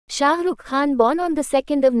Shah Rukh Khan, born on the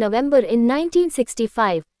 2nd of November in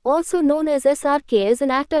 1965, also known as SRK, is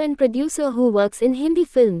an actor and producer who works in Hindi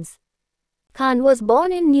films. Khan was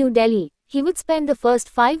born in New Delhi. He would spend the first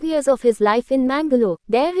 5 years of his life in Mangalore.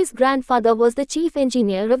 There his grandfather was the chief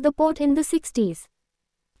engineer of the port in the 60s.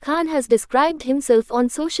 Khan has described himself on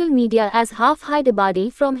social media as half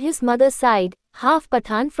Hyderabadi from his mother's side, half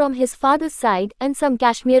Pathan from his father's side, and some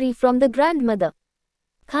Kashmiri from the grandmother.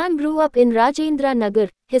 Khan grew up in Rajendra Nagar.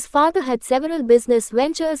 His father had several business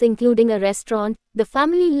ventures including a restaurant. The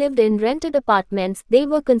family lived in rented apartments. They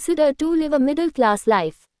were considered to live a middle-class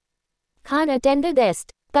life. Khan attended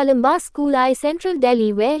Est. Kalamba School I Central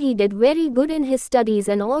Delhi, where he did very good in his studies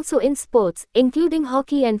and also in sports, including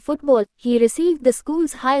hockey and football. He received the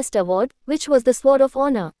school's highest award, which was the Sword of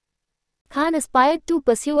Honor. Khan aspired to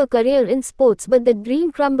pursue a career in sports, but the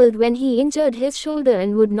dream crumbled when he injured his shoulder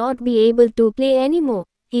and would not be able to play anymore.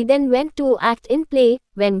 He then went to act in play.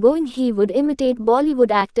 When going, he would imitate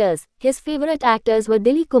Bollywood actors. His favorite actors were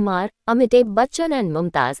Dilip Kumar, Amitabh Bachchan and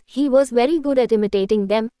Mumtaz. He was very good at imitating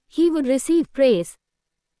them. He would receive praise.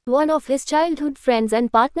 One of his childhood friends and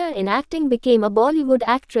partner in acting became a Bollywood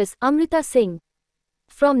actress, Amrita Singh.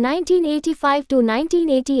 From 1985 to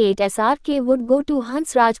 1988, SRK would go to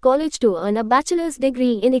Hansraj College to earn a bachelor's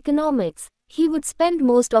degree in economics. He would spend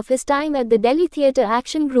most of his time at the Delhi Theatre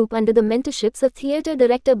Action Group under the mentorships of theatre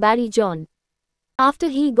director Barry John. After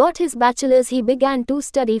he got his bachelor's, he began to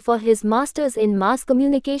study for his master's in mass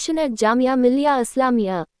communication at Jamia Millia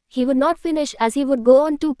Islamia. He would not finish as he would go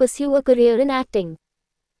on to pursue a career in acting.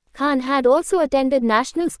 Khan had also attended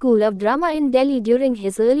National School of Drama in Delhi during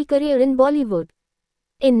his early career in Bollywood.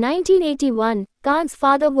 In 1981, Khan's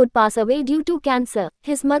father would pass away due to cancer.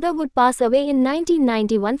 His mother would pass away in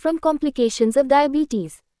 1991 from complications of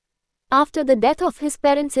diabetes. After the death of his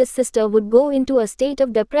parents, his sister would go into a state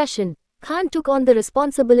of depression. Khan took on the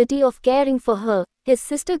responsibility of caring for her. His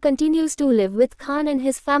sister continues to live with Khan and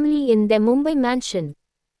his family in their Mumbai mansion.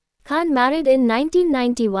 Khan married in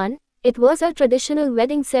 1991. It was a traditional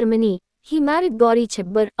wedding ceremony. He married Gauri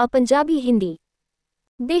Chibbar, a Punjabi Hindi.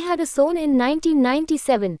 They had a son in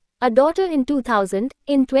 1997, a daughter in 2000.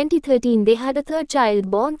 In 2013, they had a third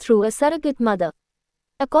child born through a surrogate mother.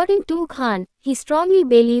 According to Khan, he strongly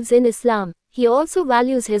believes in Islam. He also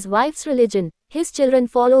values his wife's religion. His children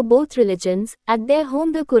follow both religions. At their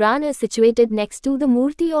home, the Quran is situated next to the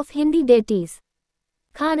murti of Hindi deities.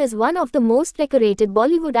 Khan is one of the most decorated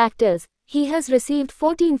Bollywood actors. He has received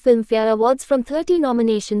 14 Filmfare Awards from 30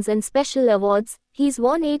 nominations and special awards. He's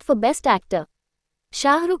won 8 for Best Actor.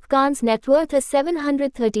 Shah Rukh Khan's net worth is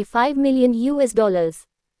 $735 million.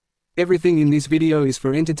 Everything in this video is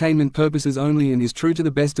for entertainment purposes only and is true to the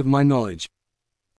best of my knowledge.